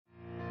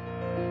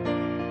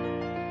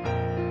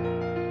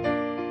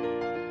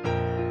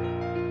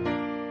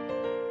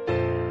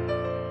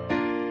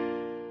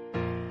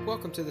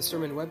Welcome to the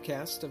sermon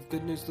webcast of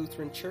Good News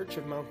Lutheran Church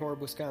of Mount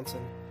Horeb,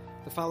 Wisconsin.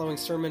 The following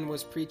sermon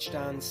was preached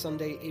on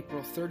Sunday,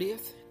 April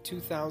 30th,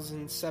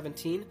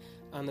 2017,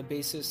 on the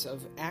basis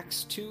of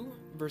Acts 2,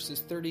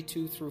 verses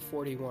 32 through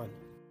 41.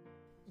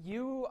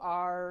 You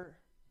are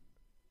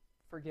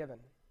forgiven.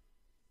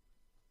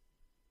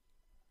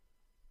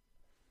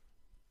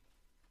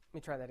 Let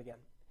me try that again.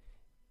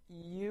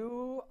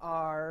 You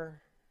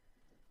are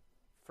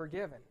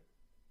forgiven.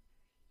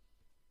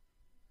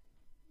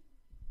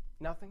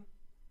 Nothing?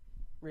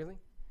 Really?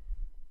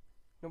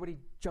 Nobody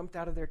jumped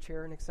out of their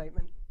chair in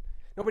excitement?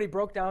 Nobody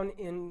broke down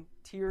in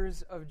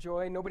tears of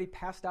joy? Nobody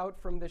passed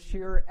out from the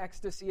sheer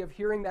ecstasy of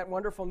hearing that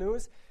wonderful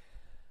news?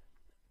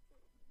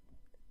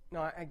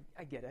 No,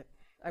 I get it.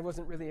 I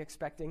wasn't really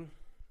expecting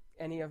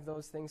any of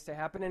those things to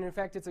happen. And in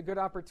fact, it's a good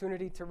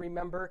opportunity to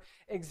remember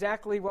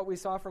exactly what we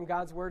saw from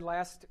God's Word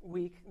last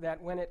week, that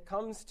when it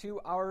comes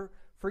to our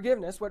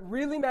forgiveness, what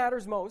really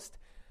matters most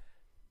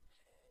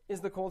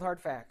is the cold hard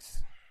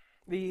facts.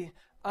 The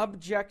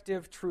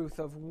objective truth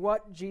of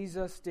what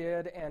Jesus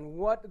did and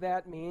what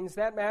that means.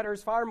 That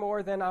matters far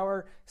more than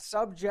our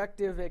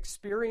subjective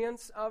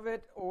experience of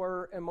it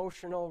or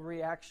emotional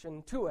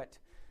reaction to it.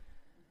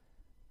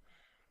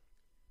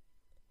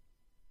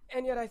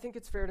 And yet I think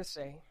it's fair to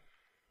say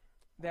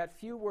that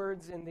few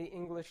words in the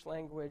English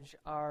language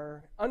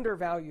are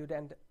undervalued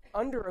and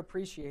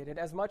underappreciated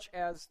as much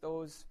as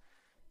those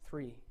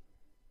three.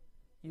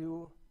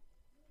 You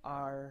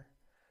are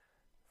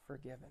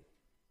forgiven.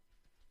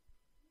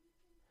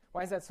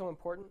 Why is that so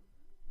important?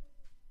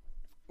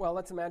 Well,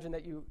 let's imagine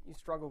that you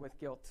struggle with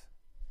guilt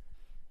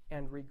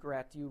and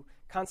regret. You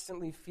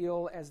constantly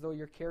feel as though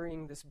you're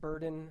carrying this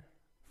burden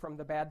from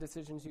the bad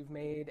decisions you've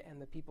made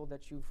and the people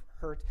that you've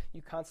hurt.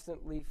 You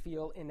constantly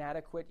feel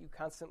inadequate. You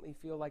constantly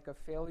feel like a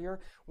failure.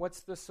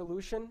 What's the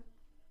solution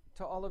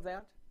to all of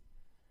that?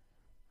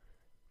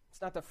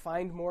 It's not to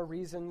find more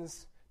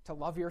reasons to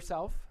love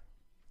yourself.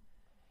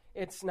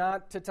 It's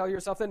not to tell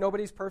yourself that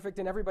nobody's perfect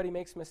and everybody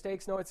makes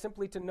mistakes. No, it's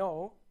simply to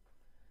know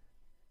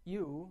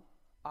you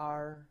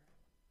are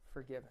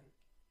forgiven.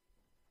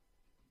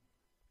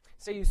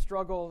 Say you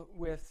struggle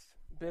with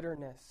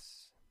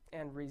bitterness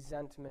and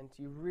resentment.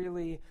 You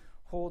really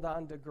hold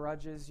on to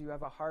grudges. You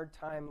have a hard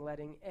time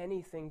letting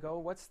anything go.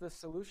 What's the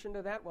solution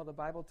to that? Well, the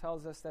Bible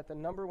tells us that the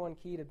number one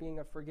key to being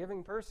a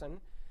forgiving person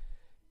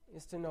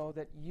is to know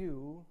that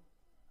you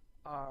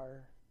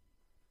are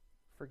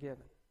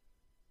forgiven.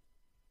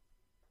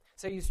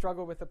 Say you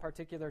struggle with a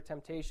particular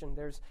temptation.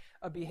 There's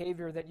a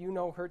behavior that you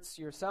know hurts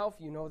yourself,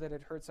 you know that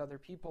it hurts other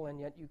people, and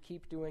yet you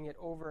keep doing it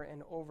over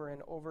and over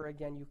and over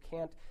again. You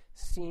can't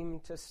seem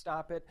to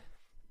stop it.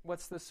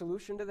 What's the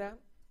solution to that?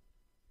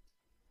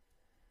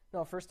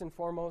 No, first and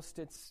foremost,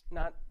 it's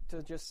not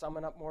to just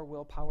summon up more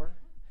willpower.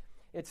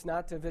 It's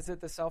not to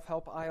visit the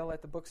self-help aisle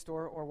at the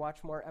bookstore or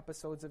watch more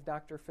episodes of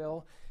Dr.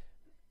 Phil.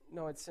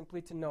 No, it's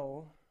simply to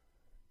know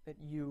that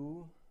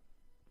you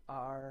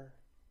are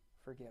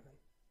forgiven.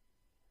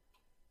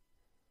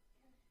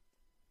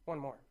 One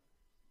more.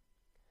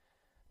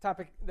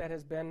 Topic that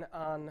has been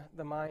on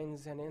the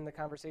minds and in the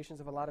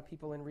conversations of a lot of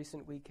people in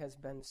recent week has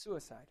been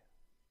suicide.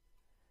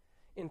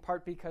 In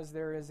part because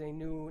there is a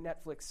new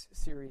Netflix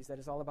series that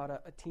is all about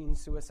a teen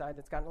suicide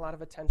that's gotten a lot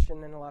of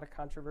attention and a lot of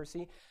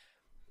controversy.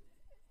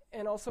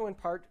 And also in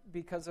part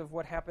because of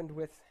what happened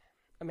with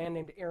a man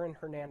named Aaron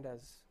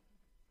Hernandez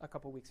a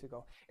couple weeks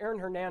ago. Aaron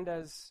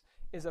Hernandez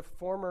is a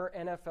former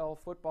NFL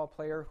football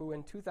player who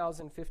in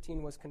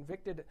 2015 was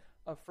convicted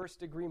of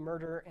first-degree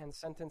murder and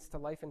sentenced to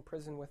life in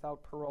prison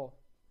without parole.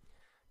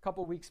 A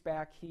couple weeks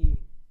back, he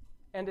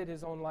ended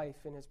his own life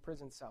in his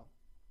prison cell.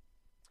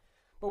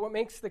 But what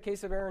makes the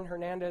case of Aaron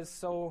Hernandez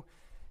so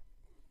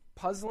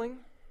puzzling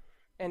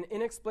and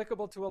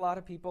inexplicable to a lot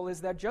of people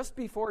is that just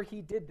before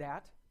he did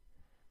that,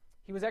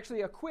 he was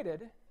actually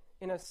acquitted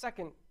in a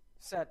second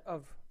set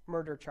of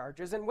murder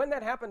charges. And when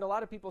that happened, a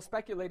lot of people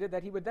speculated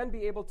that he would then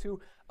be able to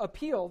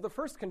appeal the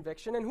first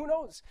conviction, and who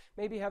knows,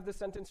 maybe have the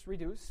sentence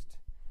reduced,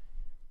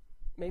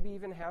 maybe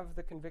even have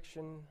the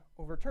conviction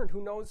overturned.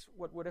 Who knows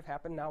what would have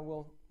happened? Now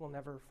we'll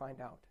never find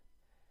out.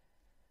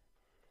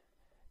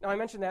 Now, I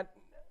mention that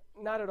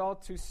not at all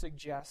to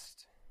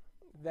suggest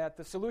that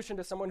the solution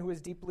to someone who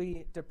is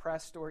deeply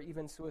depressed or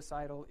even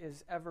suicidal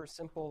is ever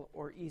simple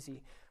or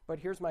easy. But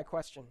here's my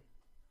question.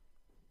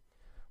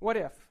 What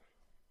if,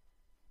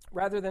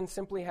 rather than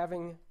simply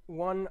having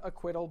one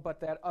acquittal but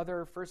that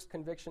other first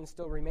conviction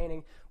still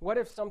remaining, what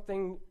if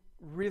something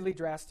really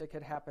drastic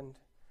had happened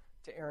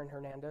to Aaron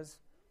Hernandez?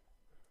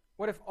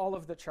 What if all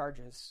of the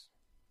charges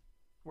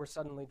were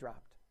suddenly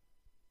dropped?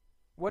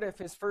 What if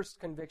his first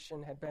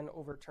conviction had been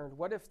overturned?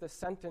 What if the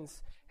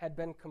sentence had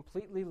been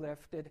completely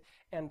lifted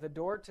and the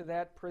door to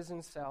that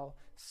prison cell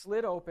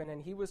slid open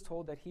and he was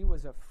told that he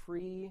was a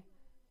free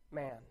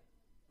man?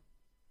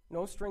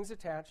 No strings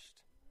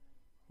attached,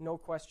 no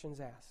questions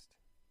asked.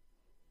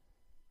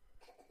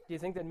 Do you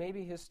think that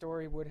maybe his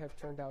story would have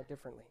turned out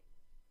differently?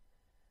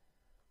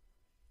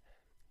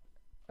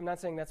 I'm not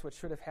saying that's what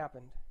should have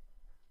happened.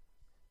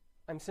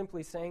 I'm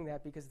simply saying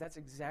that because that's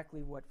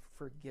exactly what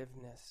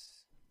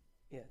forgiveness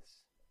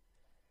is.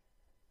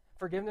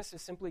 Forgiveness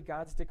is simply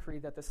God's decree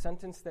that the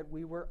sentence that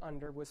we were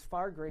under was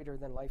far greater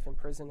than life in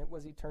prison. It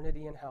was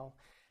eternity in hell.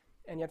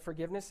 And yet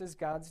forgiveness is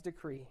God's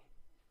decree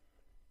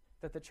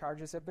that the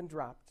charges have been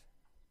dropped,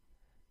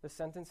 the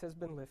sentence has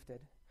been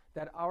lifted,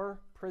 that our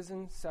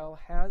prison cell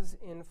has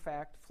in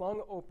fact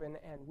flung open,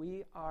 and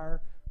we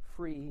are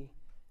free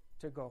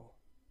to go.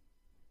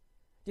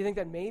 Do you think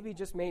that maybe,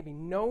 just maybe,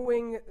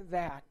 knowing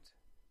that,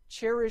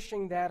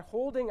 cherishing that,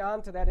 holding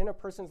on to that in a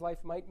person's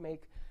life might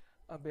make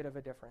a bit of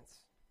a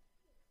difference?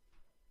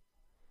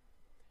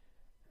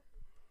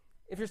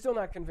 If you're still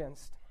not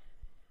convinced,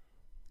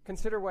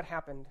 consider what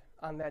happened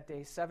on that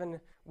day,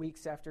 7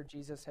 weeks after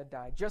Jesus had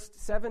died.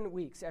 Just 7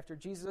 weeks after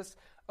Jesus'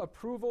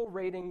 approval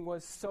rating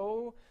was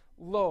so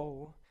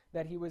low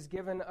that he was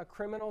given a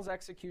criminal's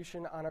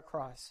execution on a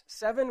cross.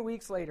 7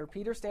 weeks later,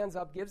 Peter stands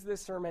up, gives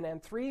this sermon,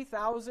 and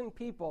 3,000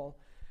 people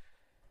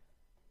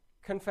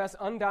confess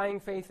undying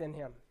faith in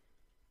him.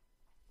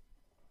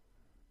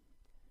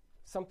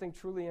 Something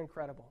truly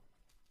incredible.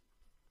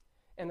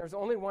 And there's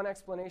only one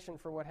explanation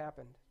for what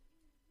happened.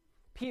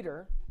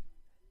 Peter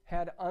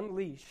had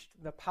unleashed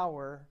the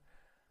power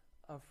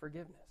of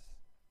forgiveness.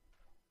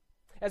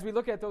 As we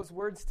look at those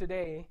words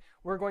today,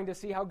 we're going to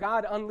see how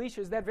God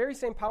unleashes that very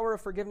same power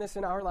of forgiveness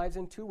in our lives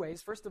in two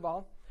ways. First of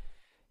all,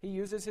 he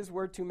uses his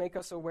word to make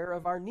us aware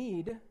of our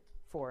need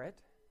for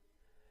it.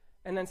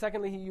 And then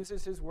secondly, he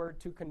uses his word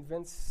to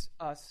convince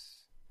us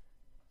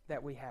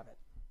that we have it.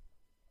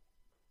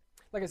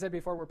 Like I said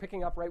before, we're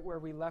picking up right where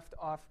we left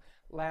off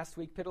last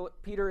week.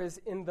 Peter is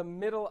in the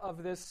middle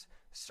of this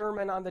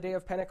sermon on the day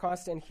of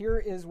Pentecost, and here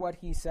is what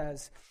he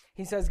says.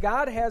 He says,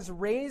 God has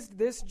raised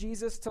this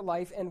Jesus to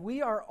life, and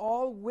we are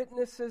all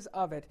witnesses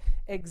of it.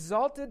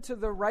 Exalted to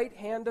the right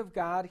hand of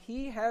God,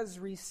 he has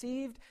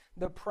received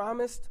the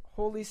promised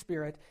Holy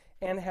Spirit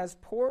and has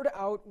poured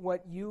out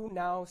what you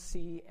now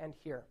see and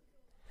hear.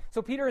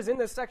 So Peter is in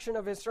this section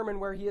of his sermon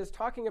where he is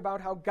talking about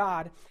how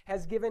God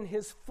has given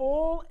his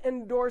full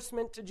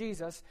endorsement to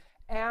Jesus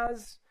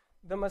as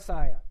the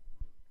Messiah.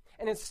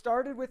 And it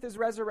started with his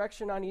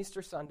resurrection on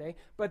Easter Sunday,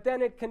 but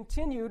then it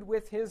continued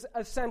with his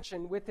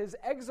ascension, with his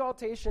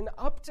exaltation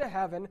up to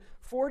heaven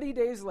 40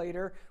 days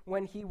later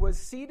when he was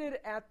seated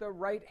at the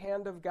right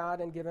hand of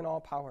God and given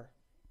all power.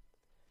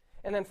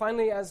 And then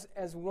finally,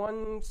 as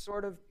one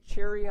sort of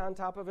cherry on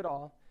top of it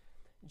all,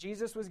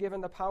 Jesus was given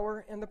the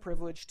power and the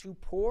privilege to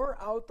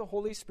pour out the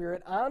Holy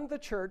Spirit on the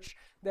church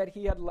that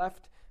he had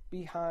left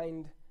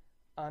behind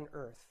on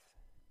earth.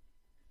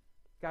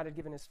 God had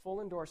given his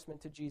full endorsement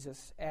to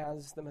Jesus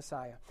as the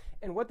Messiah.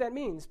 And what that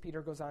means,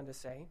 Peter goes on to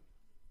say,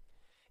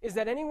 is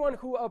that anyone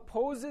who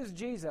opposes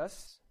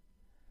Jesus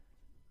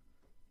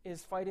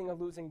is fighting a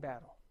losing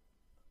battle.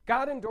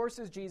 God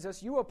endorses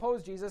Jesus, you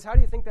oppose Jesus, how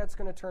do you think that's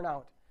going to turn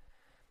out?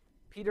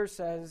 Peter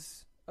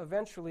says,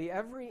 eventually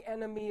every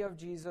enemy of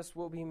Jesus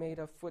will be made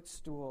a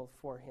footstool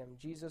for him.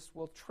 Jesus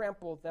will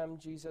trample them,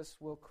 Jesus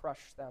will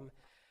crush them.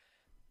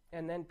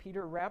 And then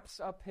Peter wraps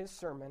up his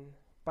sermon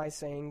by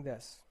saying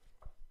this.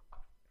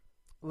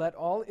 Let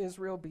all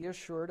Israel be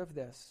assured of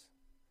this.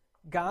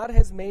 God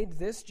has made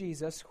this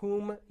Jesus,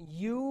 whom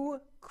you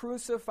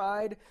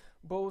crucified,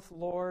 both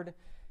Lord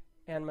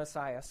and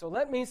Messiah. So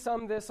let me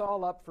sum this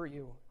all up for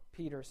you,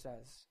 Peter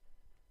says.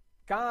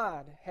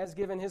 God has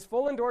given his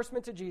full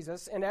endorsement to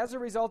Jesus, and as a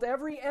result,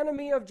 every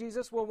enemy of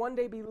Jesus will one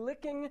day be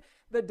licking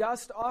the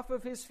dust off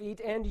of his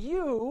feet, and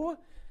you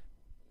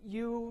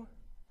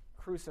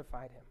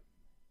crucified him.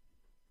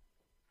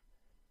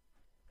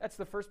 That's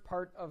the first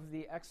part of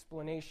the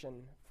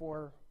explanation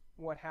for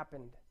what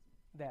happened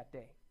that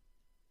day.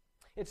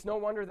 It's no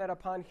wonder that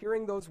upon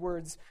hearing those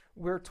words,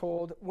 we're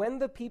told, when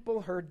the people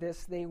heard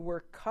this, they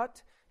were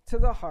cut to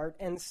the heart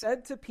and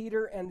said to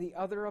Peter and the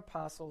other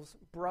apostles,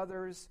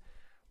 brothers,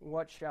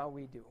 what shall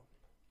we do?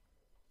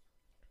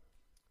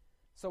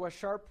 So a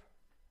sharp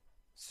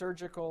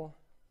surgical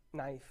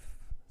knife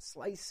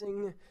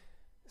slicing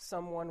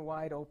someone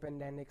wide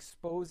open and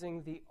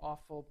exposing the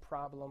awful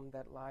problem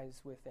that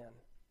lies within.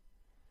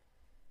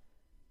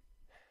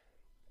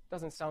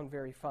 Doesn't sound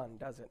very fun,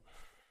 does it?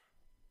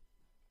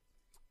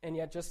 And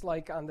yet, just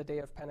like on the day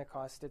of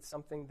Pentecost, it's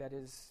something that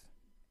is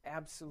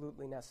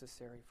absolutely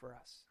necessary for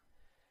us.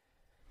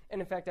 And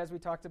in fact, as we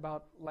talked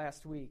about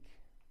last week,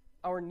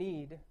 our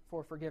need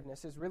for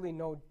forgiveness is really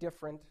no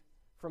different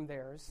from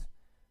theirs,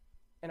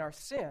 and our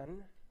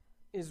sin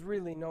is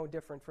really no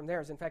different from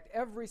theirs. In fact,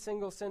 every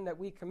single sin that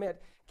we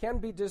commit can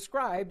be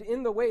described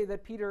in the way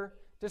that Peter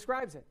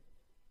describes it.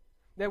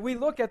 That we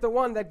look at the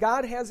one that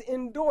God has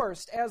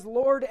endorsed as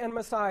Lord and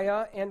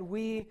Messiah, and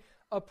we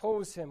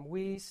oppose him.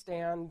 We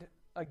stand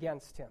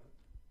against him.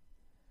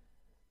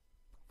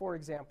 For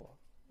example,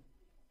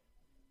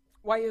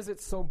 why is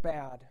it so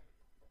bad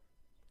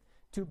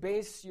to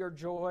base your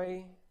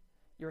joy,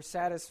 your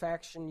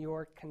satisfaction,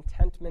 your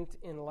contentment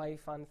in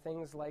life on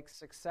things like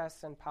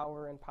success and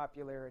power and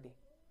popularity?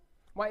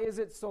 Why is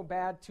it so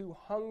bad to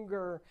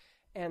hunger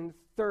and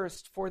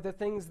thirst for the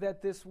things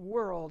that this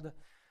world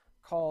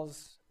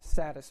calls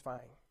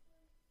satisfying?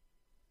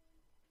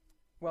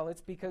 Well,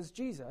 it's because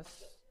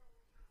Jesus,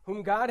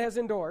 whom God has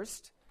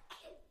endorsed,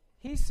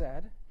 he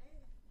said,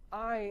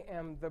 I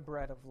am the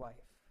bread of life.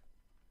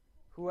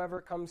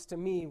 Whoever comes to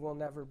me will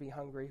never be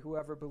hungry.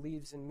 Whoever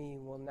believes in me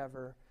will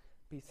never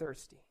be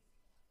thirsty.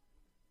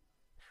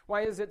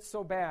 Why is it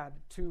so bad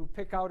to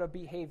pick out a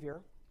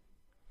behavior,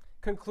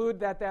 conclude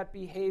that that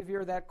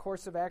behavior, that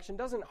course of action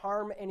doesn't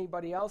harm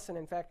anybody else and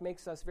in fact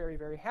makes us very,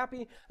 very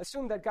happy,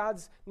 assume that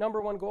God's number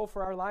one goal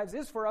for our lives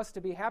is for us to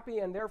be happy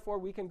and therefore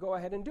we can go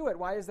ahead and do it?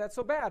 Why is that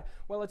so bad?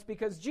 Well, it's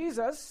because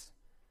Jesus,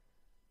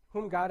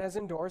 whom God has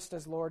endorsed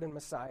as Lord and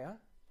Messiah,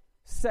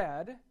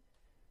 said,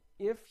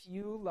 if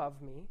you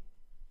love me,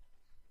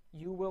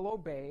 you will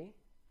obey,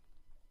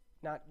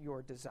 not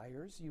your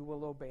desires, you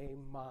will obey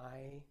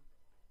my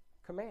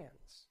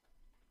commands.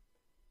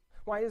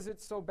 Why is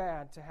it so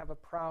bad to have a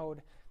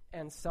proud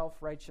and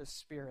self-righteous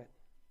spirit?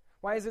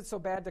 Why is it so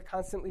bad to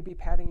constantly be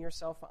patting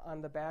yourself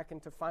on the back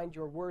and to find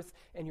your worth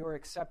and your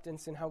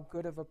acceptance in how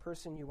good of a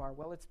person you are?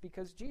 Well, it's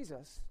because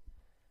Jesus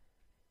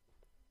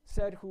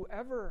said,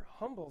 whoever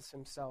humbles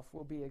himself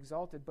will be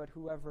exalted, but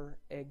whoever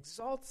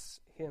exalts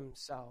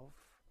himself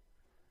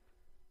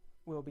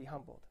will be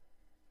humbled.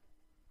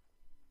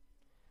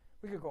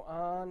 We could go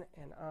on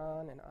and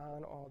on and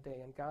on all day,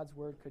 and God's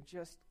word could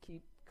just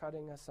keep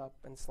cutting us up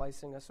and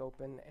slicing us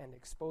open and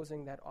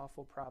exposing that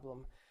awful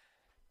problem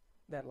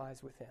that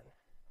lies within.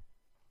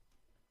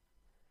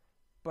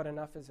 But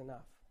enough is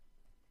enough.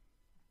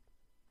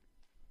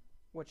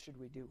 What should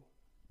we do?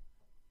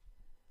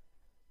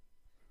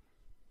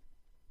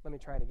 Let me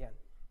try it again.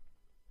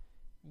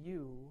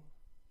 You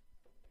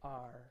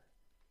are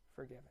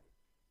forgiven.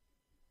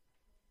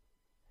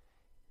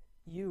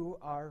 You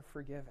are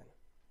forgiven.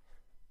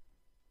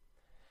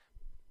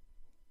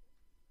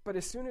 But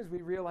as soon as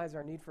we realize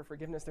our need for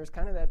forgiveness, there's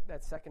kind of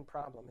that second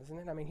problem, isn't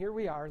it? I mean, here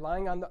we are,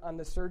 lying on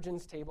the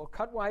surgeon's table,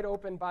 cut wide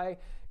open by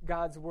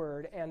God's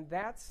word, and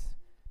that's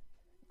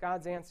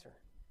God's answer.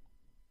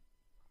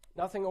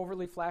 Nothing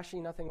overly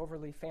flashy, nothing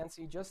overly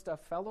fancy, just a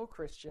fellow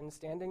Christian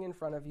standing in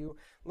front of you,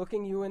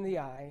 looking you in the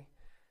eye,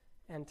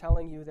 and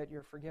telling you that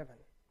you're forgiven.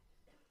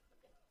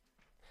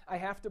 I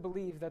have to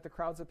believe that the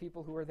crowds of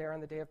people who were there on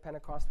the day of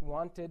Pentecost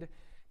wanted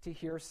to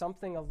hear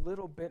something a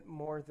little bit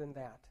more than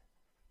that.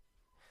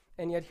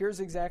 And yet here's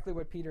exactly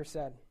what Peter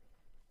said.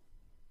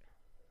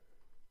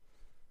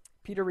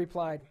 Peter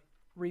replied,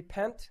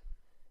 repent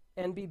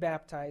and be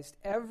baptized,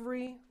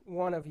 every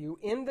one of you,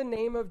 in the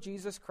name of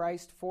Jesus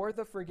Christ for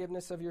the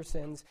forgiveness of your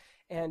sins,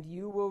 and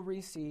you will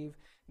receive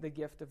the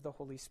gift of the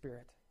Holy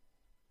Spirit.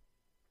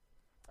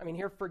 I mean,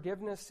 here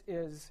forgiveness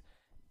is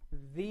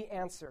the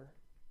answer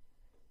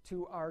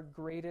to our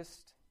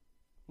greatest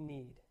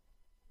need.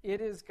 It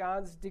is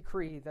God's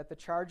decree that the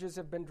charges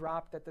have been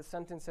dropped, that the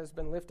sentence has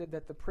been lifted,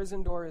 that the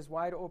prison door is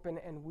wide open,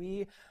 and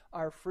we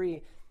are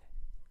free.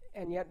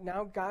 And yet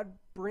now God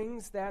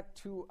brings that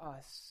to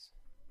us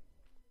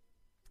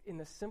in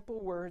the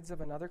simple words of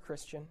another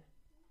Christian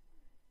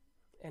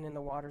and in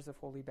the waters of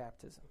holy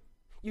baptism.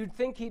 You'd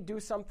think he'd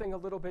do something a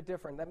little bit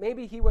different, that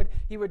maybe he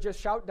would just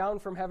shout down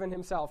from heaven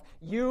himself,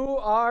 "You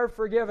are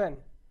forgiven."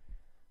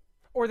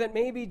 Or that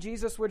maybe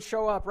Jesus would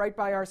show up right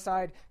by our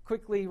side,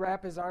 quickly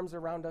wrap his arms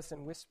around us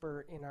and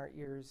whisper in our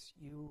ears,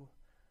 "You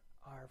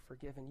are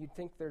forgiven." You'd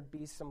think there'd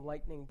be some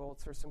lightning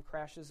bolts or some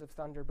crashes of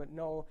thunder, but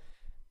no,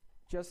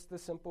 just the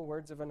simple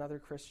words of another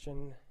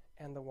Christian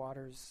and the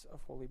waters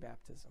of holy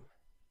baptism.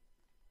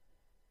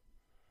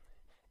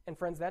 And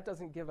friends, that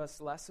doesn't give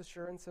us less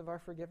assurance of our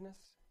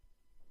forgiveness.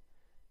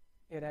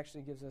 It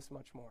actually gives us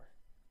much more.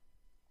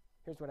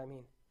 Here's what I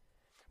mean.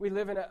 We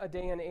live in a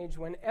day and age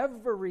when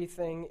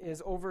everything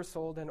is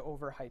oversold and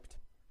overhyped,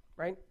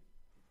 right?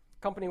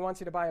 Company wants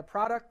you to buy a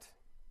product.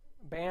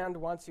 A band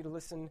wants you to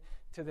listen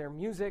to their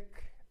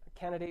music. A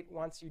candidate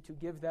wants you to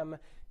give them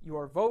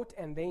your vote,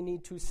 and they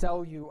need to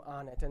sell you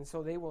on it. And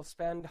so they will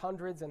spend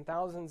hundreds and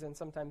thousands and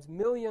sometimes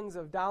millions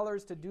of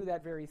dollars to do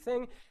that very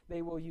thing.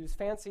 They will use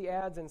fancy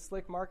ads and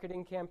slick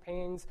marketing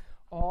campaigns,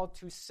 all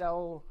to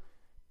sell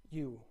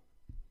you.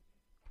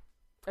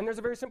 And there's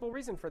a very simple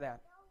reason for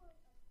that.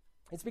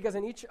 It's because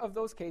in each of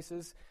those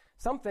cases,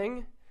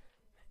 something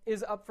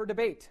is up for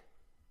debate.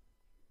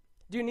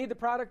 Do you need the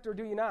product or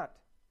do you not?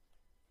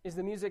 Is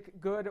the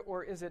music good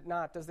or is it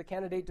not? Does the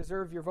candidate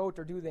deserve your vote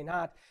or do they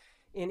not?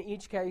 In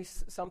each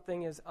case,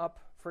 something is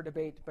up for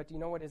debate. But do you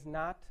know what is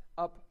not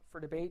up for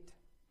debate?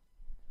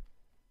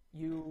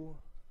 You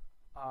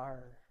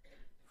are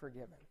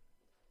forgiven.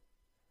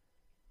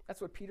 That's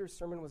what Peter's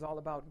sermon was all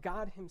about.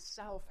 God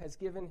himself has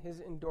given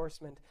his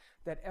endorsement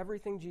that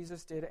everything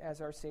Jesus did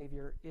as our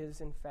Savior is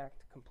in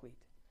fact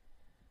complete.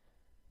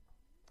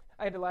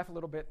 I had to laugh a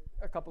little bit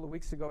a couple of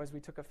weeks ago as we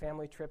took a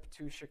family trip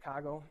to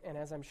Chicago. And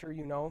as I'm sure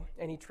you know,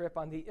 any trip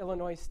on the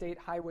Illinois state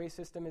highway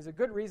system is a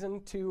good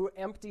reason to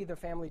empty the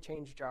family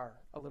change jar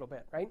a little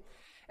bit, right?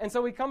 And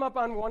so we come up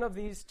on one of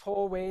these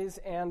tollways,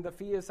 and the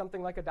fee is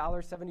something like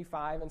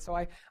 $1.75. And so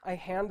I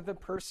hand the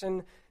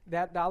person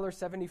that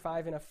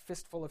 $1.75 in a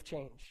fistful of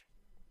change.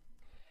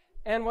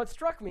 And what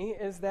struck me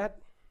is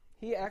that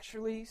he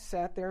actually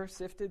sat there,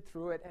 sifted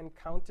through it, and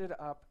counted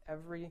up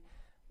every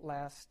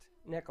last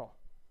nickel.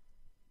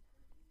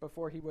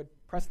 before he would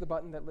press the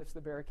button that lifts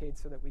the barricade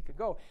so that we could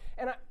go.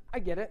 And I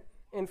get it.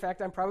 In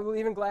fact, I'm probably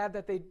even glad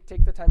that they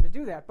take the time to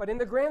do that. But in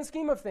the grand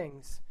scheme of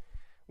things,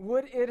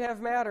 would it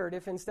have mattered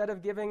if instead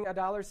of giving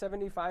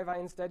 $1.75, I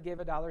instead gave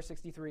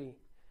 $1.63?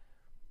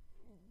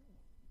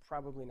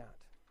 Probably not.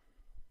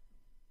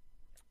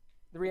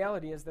 The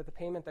reality is that the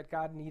payment that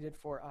God needed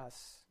for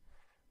us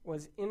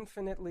was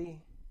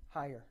infinitely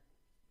higher.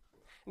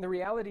 And the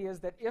reality is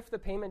that if the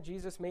payment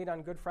Jesus made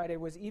on Good Friday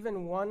was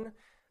even 1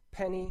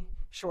 penny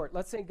short,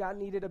 let's say God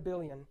needed $1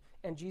 billion,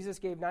 and Jesus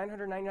gave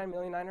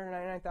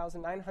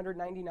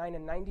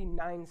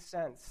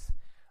 $999,999,999.99,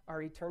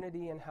 our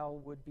eternity in hell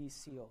would be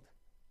sealed.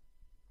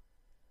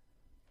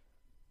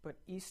 But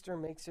Easter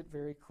makes it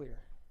very clear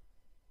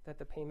that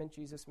the payment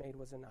Jesus made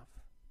was enough.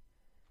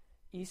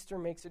 Easter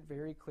makes it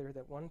very clear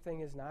that one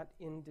thing is not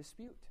in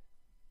dispute.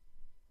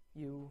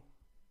 You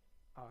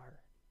are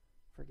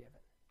forgiven.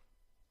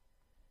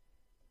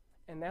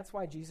 And that's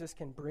why Jesus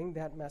can bring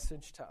that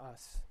message to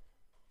us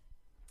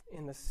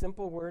in the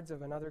simple words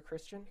of another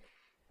Christian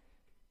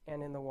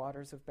and in the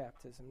waters of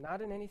baptism.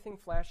 Not in anything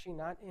flashy,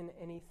 not in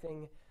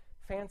anything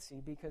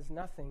fancy, because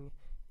nothing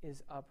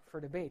is up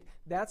for debate.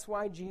 That's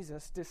why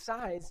Jesus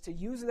decides to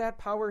use that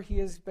power he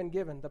has been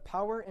given, the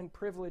power and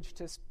privilege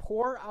to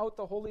pour out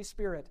the Holy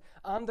Spirit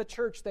on the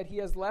church that he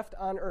has left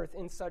on earth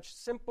in such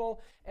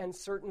simple and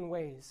certain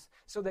ways,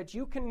 so that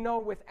you can know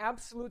with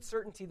absolute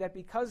certainty that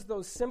because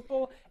those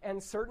simple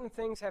and certain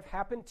things have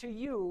happened to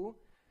you,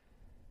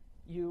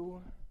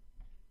 you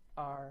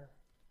are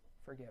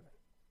forgiven.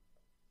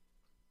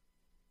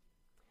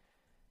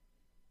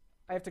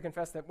 I have to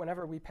confess that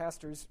whenever we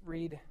pastors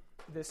read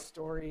this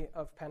story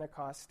of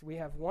Pentecost, we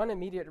have one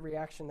immediate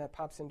reaction that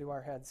pops into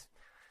our heads.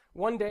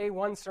 One day,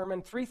 one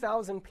sermon,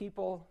 3,000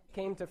 people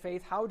came to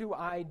faith. How do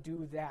I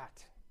do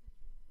that?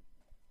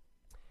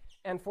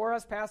 And for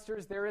us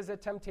pastors, there is a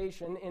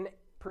temptation in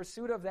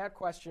pursuit of that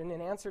question,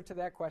 in answer to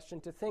that question,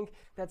 to think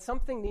that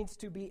something needs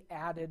to be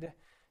added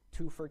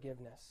to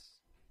forgiveness.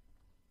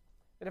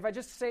 That if I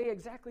just say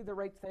exactly the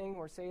right thing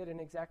or say it in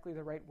exactly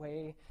the right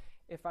way,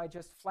 if I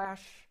just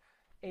flash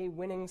a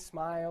winning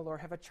smile or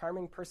have a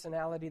charming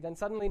personality, then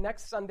suddenly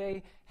next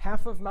Sunday,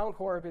 half of Mount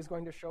Horeb is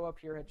going to show up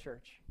here at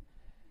church.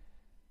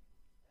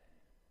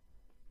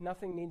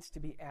 Nothing needs to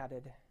be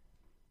added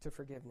to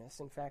forgiveness.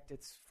 In fact,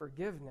 it's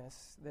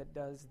forgiveness that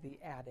does the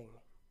adding.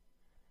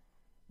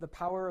 The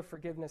power of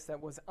forgiveness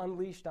that was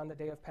unleashed on the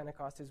day of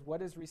Pentecost is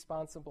what is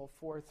responsible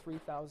for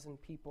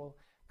 3,000 people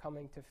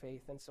coming to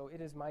faith. And so it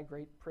is my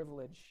great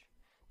privilege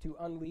to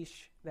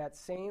unleash that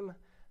same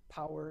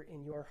power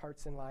in your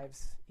hearts and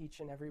lives each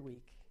and every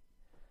week.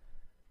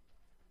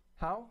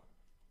 How?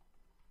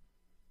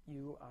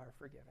 You are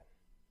forgiven.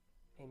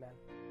 Amen.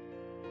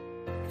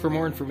 For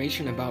more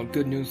information about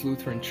Good News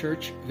Lutheran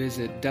Church,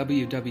 visit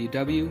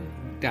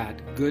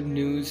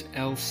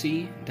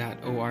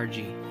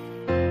www.goodnewslc.org.